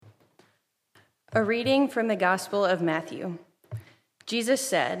A reading from the Gospel of Matthew. Jesus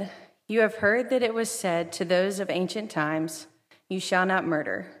said, "You have heard that it was said to those of ancient times, 'You shall not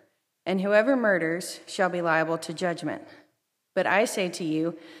murder,' and whoever murders shall be liable to judgment. But I say to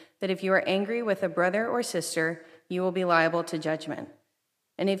you that if you are angry with a brother or sister, you will be liable to judgment.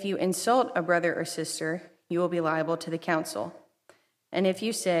 And if you insult a brother or sister, you will be liable to the council. And if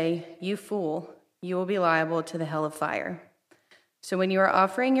you say, 'You fool,' you will be liable to the hell of fire. So when you are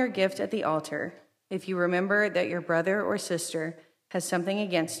offering your gift at the altar, if you remember that your brother or sister has something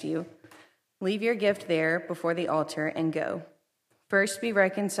against you, leave your gift there before the altar and go. First be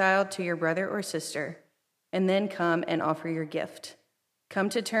reconciled to your brother or sister, and then come and offer your gift. Come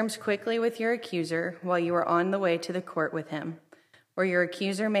to terms quickly with your accuser while you are on the way to the court with him, or your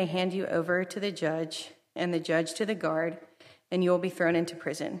accuser may hand you over to the judge, and the judge to the guard, and you will be thrown into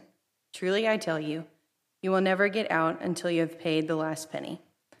prison. Truly I tell you, you will never get out until you have paid the last penny."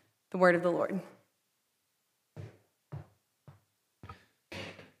 The word of the Lord.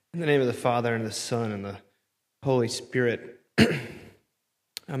 In the name of the Father, and the Son, and the Holy Spirit.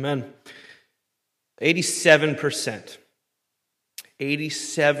 Amen. 87%.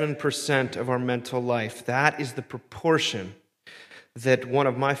 87% of our mental life. That is the proportion that one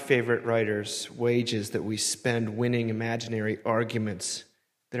of my favorite writers wages that we spend winning imaginary arguments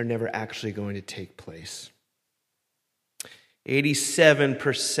that are never actually going to take place.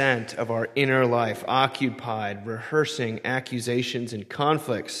 87% of our inner life occupied rehearsing accusations and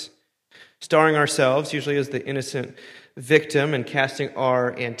conflicts, starring ourselves usually as the innocent victim and casting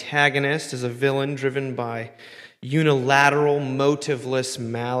our antagonist as a villain driven by unilateral, motiveless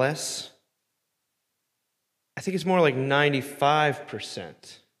malice. I think it's more like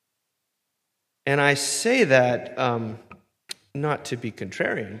 95%. And I say that not to be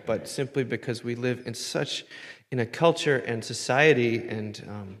contrarian, but simply because we live in a culture and society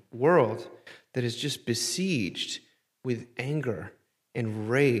and world that is just besieged with anger and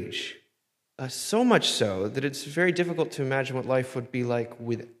rage. So much so that it's very difficult to imagine what life would be like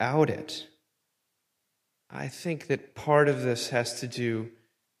without it. I think that part of this has to do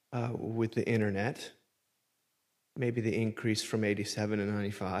with the internet, maybe the increase from 87 to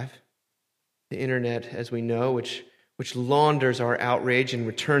 95. The internet, as we know, which launders our outrage and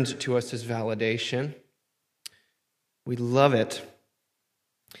returns it to us as validation. We love it.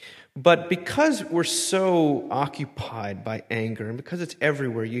 But because we're so occupied by anger, and because it's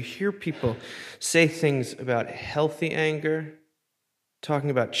everywhere, you hear people say things about healthy anger,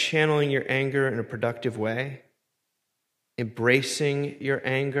 talking about channeling your anger in a productive way, embracing your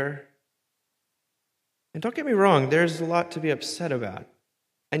anger. And don't get me wrong, there's a lot to be upset about.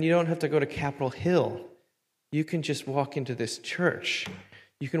 And you don't have to go to Capitol Hill. You can just walk into this church.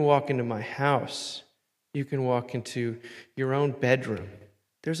 You can walk into my house. You can walk into your own bedroom.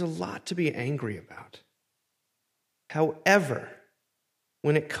 There's a lot to be angry about. However,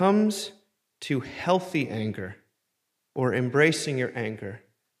 when it comes to healthy anger or embracing your anger,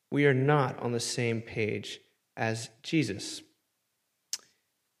 we are not on the same page as Jesus.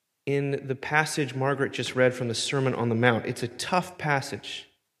 In the passage Margaret just read from the Sermon on the Mount, it's a tough passage.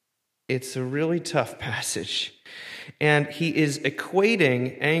 It's a really tough passage. And he is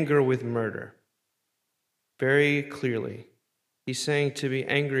equating anger with murder very clearly. He's saying to be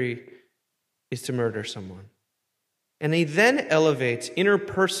angry is to murder someone. And he then elevates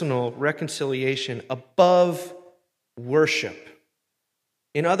interpersonal reconciliation above worship.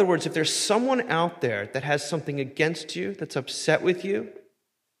 In other words, if there's someone out there that has something against you, that's upset with you,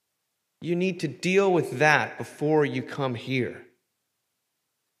 you need to deal with that before you come here.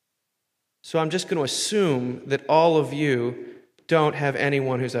 So I'm just going to assume that all of you don't have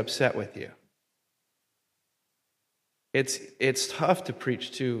anyone who's upset with you. It's tough to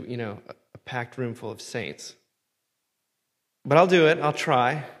preach to, a packed room full of saints. But I'll do it. I'll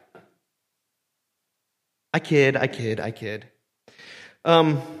try. I kid.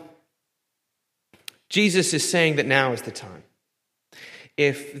 Jesus is saying that now is the time.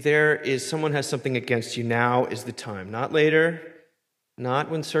 If someone has something against you, now is the time. Not later.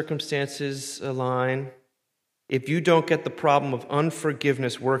 Not when circumstances align. If you don't get the problem of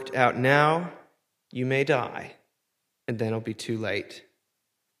unforgiveness worked out now, you may die, and then it'll be too late.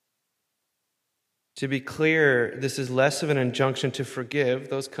 To be clear, this is less of an injunction to forgive,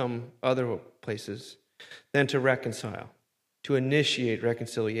 those come other places, than to reconcile, to initiate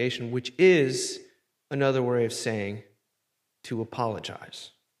reconciliation, which is another way of saying to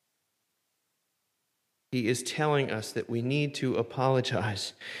apologize. He is telling us that we need to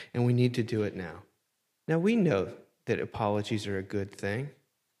apologize, and we need to do it now. Now, we know that apologies are a good thing.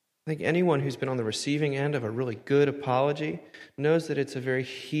 I think anyone who's been on the receiving end of a really good apology knows that it's a very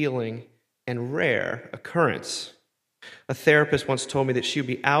healing and rare occurrence. A therapist once told me that she would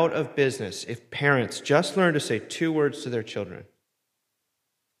be out of business if parents just learned to say 2 words to their children.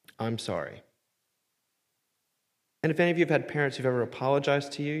 I'm sorry. And if any of you have had parents who've ever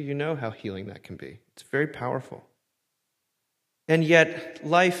apologized to you, you know how healing that can be. It's very powerful. And yet,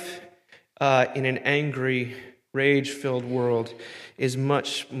 life in an angry, rage-filled world is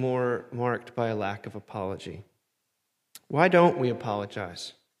much more marked by a lack of apology. Why don't we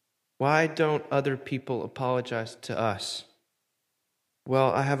apologize? Why don't other people apologize to us?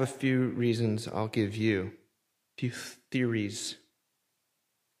 Well, I have a few reasons I'll give you, a few theories.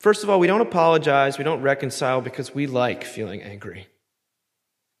 First of all, we don't apologize, we don't reconcile because we like feeling angry.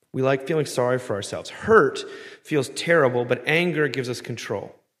 We like feeling sorry for ourselves. Hurt feels terrible, but anger gives us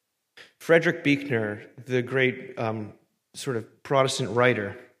control. Frederick Buechner, the great sort of Protestant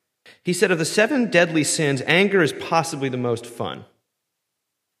writer, he said, of the 7 deadly sins, anger is possibly the most fun.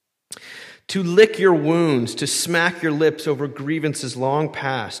 To lick your wounds, to smack your lips over grievances long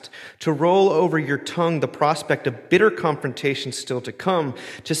past, to roll over your tongue the prospect of bitter confrontation still to come,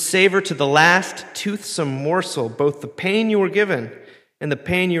 to savor to the last toothsome morsel both the pain you were given and the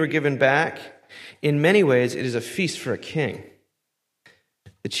pain you were given back. In many ways, it is a feast for a king.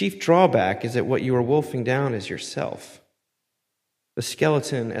 The chief drawback is that what you are wolfing down is yourself. The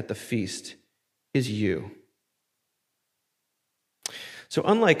skeleton at the feast is you. So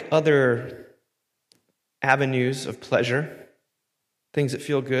unlike other avenues of pleasure, things that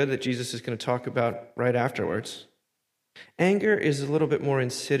feel good that Jesus is going to talk about right afterwards, anger is a little bit more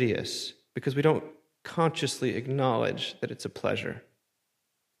insidious because we don't consciously acknowledge that it's a pleasure.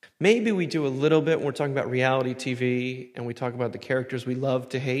 Maybe we do a little bit when we're talking about reality TV and we talk about the characters we love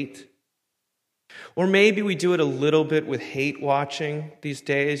to hate. Or maybe we do it a little bit with hate watching these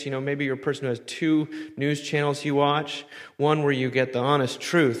days. You know, maybe you're a person who has 2 news channels you watch, one where you get the honest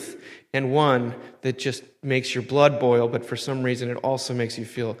truth and one that just makes your blood boil, but for some reason it also makes you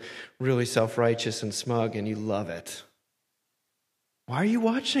feel really self-righteous and smug and you love it. Why are you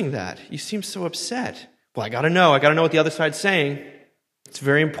watching that? You seem so upset. Well, I gotta know what the other side's saying. It's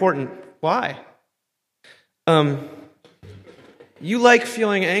very important. Why? You like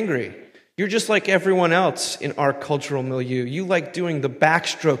feeling angry. You're just like everyone else in our cultural milieu. You like doing the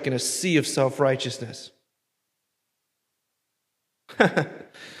backstroke in a sea of self-righteousness.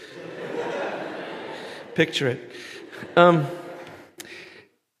 Picture it.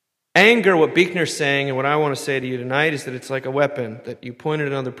 Anger, what Buechner's saying, and what I want to say to you tonight is that it's like a weapon that you point at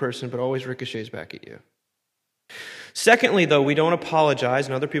another person but always ricochets back at you. Secondly, though, we don't apologize,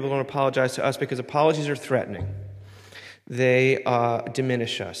 and other people don't apologize to us because apologies are threatening. They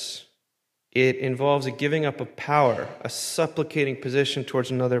diminish us. It involves a giving up of power, a supplicating position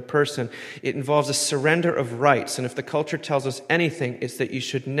towards another person. It involves a surrender of rights. And if the culture tells us anything, it's that you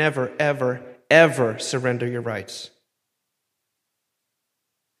should never, ever, ever surrender your rights.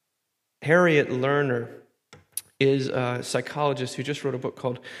 Harriet Lerner is a psychologist who just wrote a book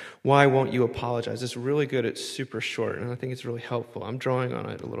called Why Won't You Apologize? It's really good. It's super short, and I think it's really helpful. I'm drawing on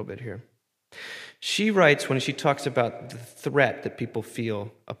it a little bit here. She writes, when she talks about the threat that people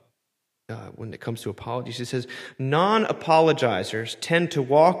feel when it comes to apologies, she says, non-apologizers tend to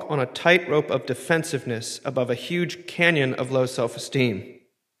walk on a tightrope of defensiveness above a huge canyon of low self-esteem.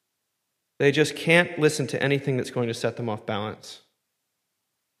 They just can't listen to anything that's going to set them off balance.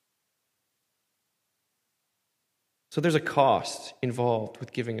 So there's a cost involved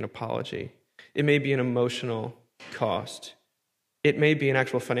with giving an apology. It may be an emotional cost. It may be an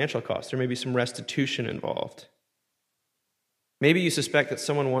actual financial cost. There may be some restitution involved. Maybe you suspect that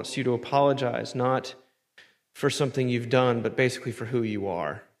someone wants you to apologize, not for something you've done, but basically for who you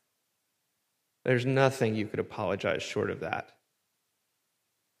are. There's nothing you could apologize short of that.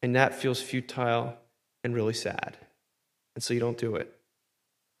 And that feels futile and really sad. And so you don't do it.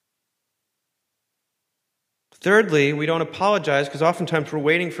 Thirdly, we don't apologize because oftentimes we're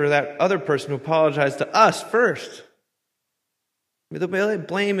waiting for that other person to apologize to us first. The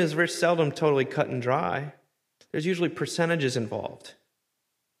blame is very seldom totally cut and dry. There's usually percentages involved.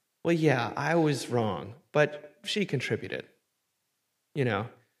 Well, yeah, I was wrong, but she contributed. You know,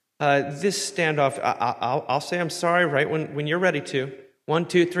 this standoff, I'll say I'm sorry right when you're ready to. 1,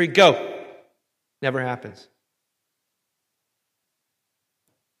 2, 3, go. Never happens.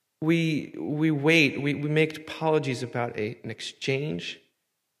 We wait, we make apologies about an exchange,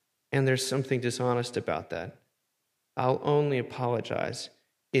 and there's something dishonest about that. I'll only apologize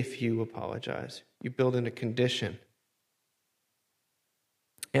if you apologize. You build in a condition.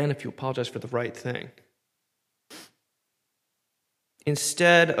 And if you apologize for the right thing.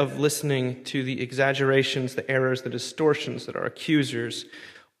 Instead of listening to the exaggerations, the errors, the distortions that our accusers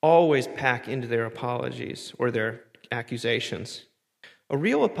always pack into their apologies or their accusations. A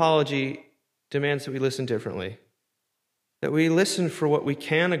real apology demands that we listen differently, that we listen for what we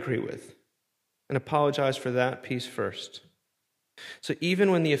can agree with and apologize for that piece first. So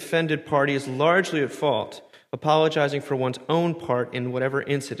even when the offended party is largely at fault, apologizing for one's own part in whatever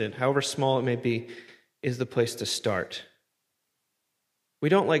incident, however small it may be, is the place to start. We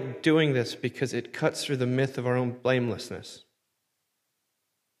don't like doing this because it cuts through the myth of our own blamelessness.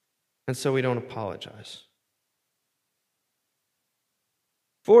 And so we don't apologize.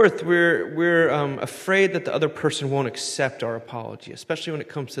 Fourth, we're afraid that the other person won't accept our apology, especially when it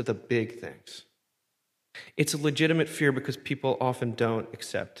comes to the big things. It's a legitimate fear because people often don't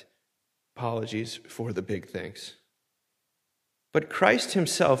accept apologies for the big things. But Christ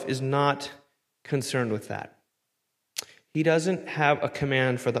himself is not concerned with that. He doesn't have a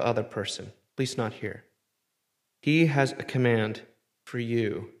command for the other person, at least not here. He has a command for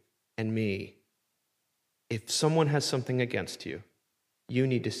you and me. If someone has something against you, you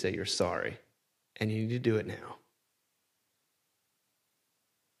need to say you're sorry, and you need to do it now.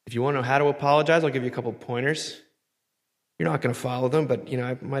 If you want to know how to apologize, I'll give you a couple pointers. You're not going to follow them, but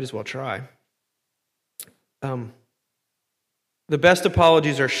I might as well try. The best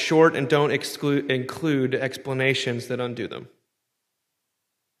apologies are short and don't include explanations that undo them.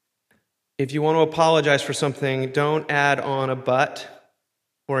 If you want to apologize for something, don't add on a but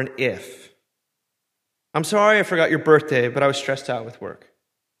or an if. I'm sorry I forgot your birthday, but I was stressed out with work.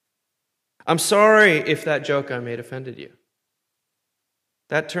 I'm sorry if that joke I made offended you.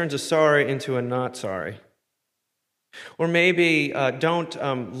 That turns a sorry into a not sorry. Or maybe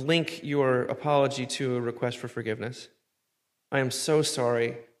don't link your apology to a request for forgiveness. I am so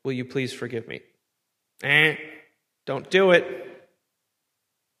sorry. Will you please forgive me? Don't do it.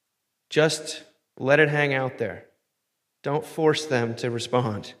 Just let it hang out there. Don't force them to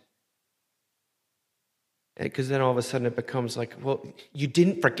respond. Because then all of a sudden it becomes like, well, you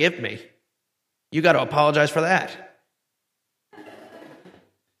didn't forgive me. You got to apologize for that.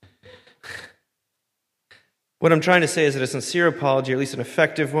 What I'm trying to say is that a sincere apology, or at least an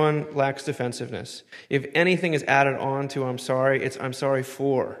effective one, lacks defensiveness. If anything is added on to I'm sorry, it's I'm sorry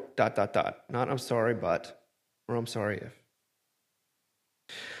for ... Not I'm sorry but, or I'm sorry if.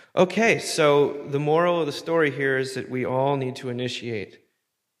 Okay, so the moral of the story here is that we all need to initiate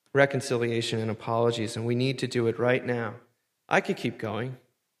reconciliation and apologies, and we need to do it right now. I could keep going.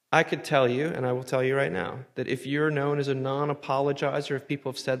 I could tell you, and I will tell you right now, that if you're known as a non-apologizer, if people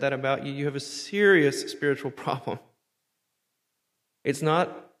have said that about you, you have a serious spiritual problem. It's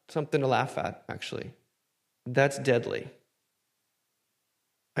not something to laugh at, actually. That's deadly.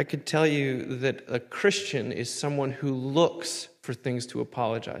 I could tell you that a Christian is someone who looks for things to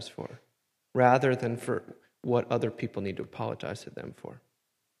apologize for, rather than for what other people need to apologize to them for.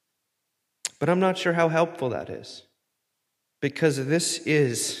 But I'm not sure how helpful that is. Because this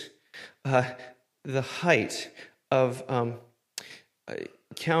is the height of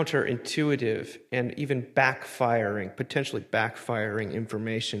counterintuitive and even potentially backfiring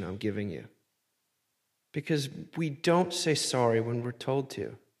information I'm giving you. Because we don't say sorry when we're told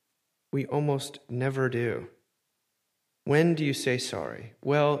to. We almost never do. When do you say sorry?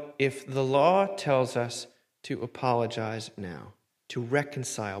 Well, if the law tells us to apologize now, to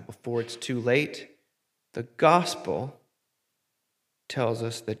reconcile before it's too late, the gospel tells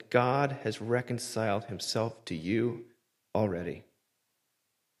us that God has reconciled himself to you already.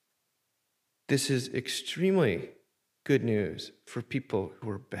 This is extremely good news for people who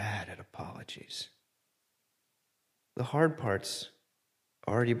are bad at apologies. The hard part's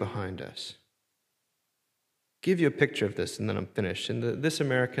already behind us. I'll give you a picture of this and then I'm finished. In This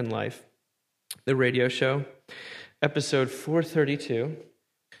American Life, the radio show, episode 432,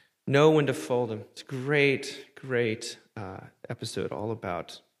 Know When to Fold 'Em. It's a great episode all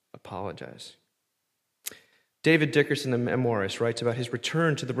about apologize. David Dickerson, the memoirist, writes about his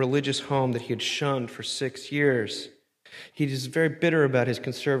return to the religious home that he had shunned for 6 years. He is very bitter about his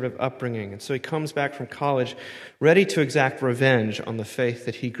conservative upbringing, and so he comes back from college ready to exact revenge on the faith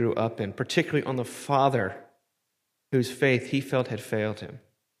that he grew up in, particularly on the father whose faith he felt had failed him.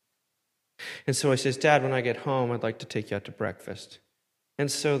 And so he says, Dad, when I get home, I'd like to take you out to breakfast.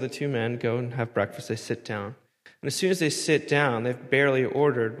 And so the two men go and have breakfast. They sit down. And as soon as they sit down, they've barely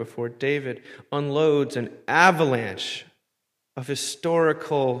ordered before David unloads an avalanche of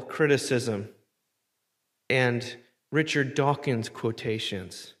historical criticism and Richard Dawkins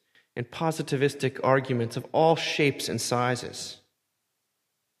quotations and positivistic arguments of all shapes and sizes.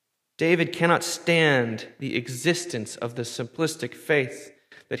 David cannot stand the existence of the simplistic faith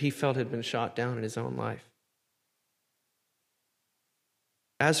that he felt had been shot down in his own life.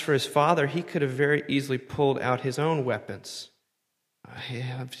 As for his father, he could have very easily pulled out his own weapons.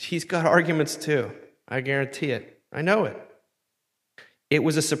 He's got arguments too. I guarantee it. I know it. It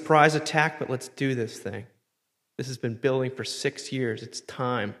was a surprise attack, but let's do this thing. This has been building for 6 years. It's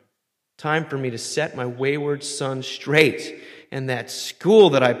time. Time for me to set my wayward son straight and that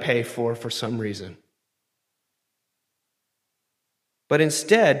school that I pay for some reason. But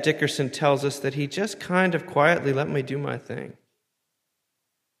instead, Dickerson tells us that he just kind of quietly let me do my thing.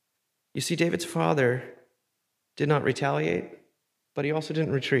 You see, David's father did not retaliate, but he also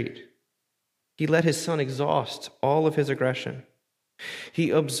didn't retreat. He let his son exhaust all of his aggression. He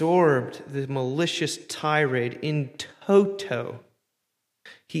absorbed the malicious tirade in toto.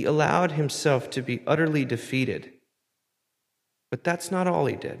 He allowed himself to be utterly defeated. But that's not all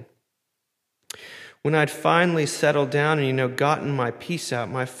he did. When I'd finally settled down and, gotten my piece out,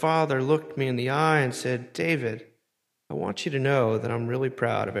 my father looked me in the eye and said, "David, I want you to know that I'm really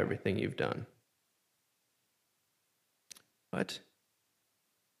proud of everything you've done." What?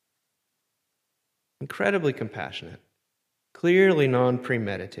 Incredibly compassionate, clearly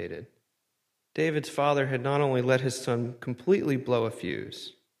non-premeditated. David's father had not only let his son completely blow a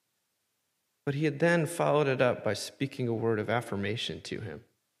fuse, but he had then followed it up by speaking a word of affirmation to him.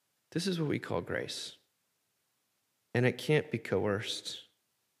 This is what we call grace. And it can't be coerced.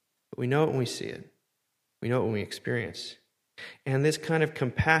 But we know it when we see it. We know it when we experience. And this kind of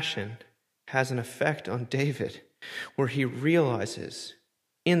compassion has an effect on David, where he realizes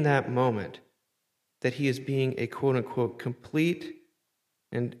in that moment that he is being a quote-unquote complete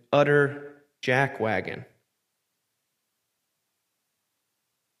and utter jackwagon.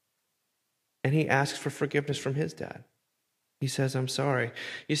 And he asks for forgiveness from his dad. He says, "I'm sorry."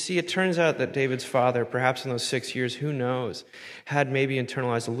 You see, it turns out that David's father, perhaps in those 6 years, who knows, had maybe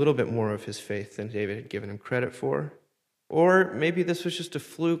internalized a little bit more of his faith than David had given him credit for. Or maybe this was just a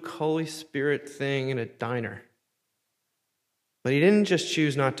fluke Holy Spirit thing in a diner. But he didn't just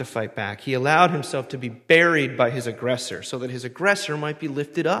choose not to fight back. He allowed himself to be buried by his aggressor so that his aggressor might be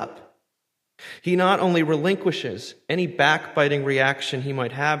lifted up. He not only relinquishes any backbiting reaction he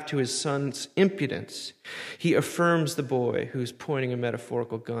might have to his son's impudence, he affirms the boy who's pointing a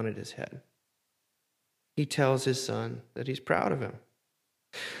metaphorical gun at his head. He tells his son that he's proud of him.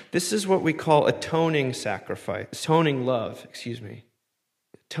 This is what we call atoning love.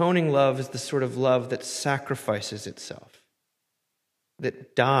 Atoning love is the sort of love that sacrifices itself,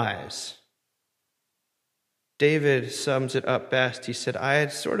 that dies. David sums it up best. He said, "I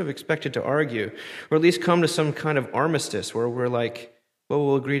had sort of expected to argue, or at least come to some kind of armistice where we're like, well,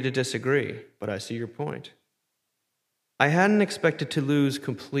 we'll agree to disagree, but I see your point. I hadn't expected to lose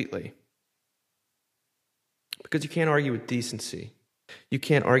completely, because you can't argue with decency. You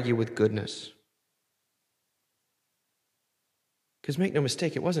can't argue with goodness. Because make no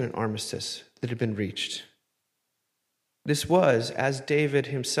mistake, it wasn't an armistice that had been reached. This was, as David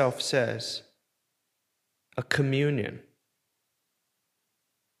himself says, a communion.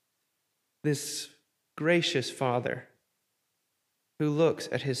 This gracious father who looks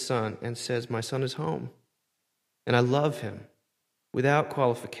at his son and says, "My son is home, and I love him without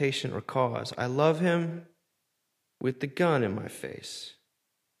qualification or cause. I love him with the gun in my face.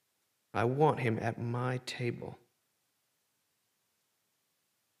 I want him at my table."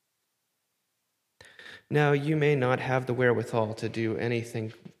 Now, you may not have the wherewithal to do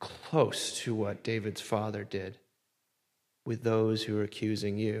anything close to what David's father did with those who are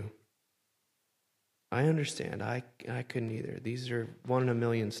accusing you. I understand. I couldn't either. These are 1 in a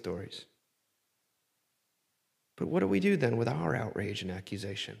million stories. But what do we do then with our outrage and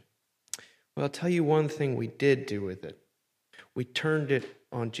accusation? Well, I'll tell you one thing we did do with it. We turned it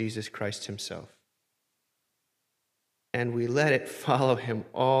on Jesus Christ himself. And we let it follow him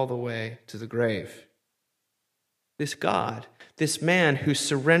all the way to the grave. This God, this man who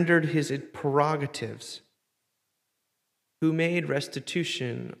surrendered his prerogatives, who made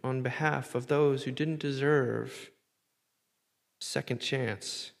restitution on behalf of those who didn't deserve second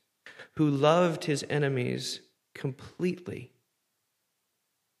chance, who loved his enemies completely,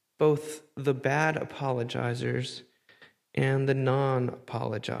 both the bad apologizers and the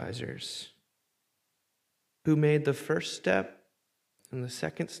non-apologizers, who made the first step and the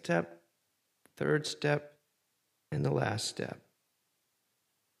second step, third step, and the last step.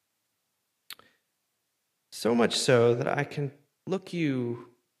 So much so that I can look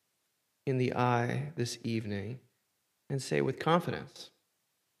you in the eye this evening and say with confidence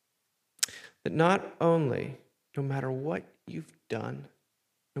that not only, no matter what you've done,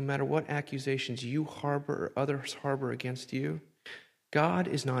 no matter what accusations you harbor or others harbor against you, God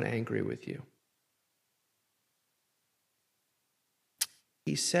is not angry with you.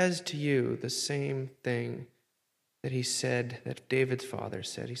 he says to you the same thing that he said, that David's father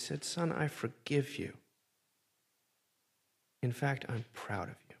said. He said, son, I forgive you. In fact, I'm proud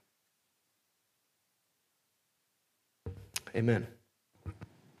of you. Amen.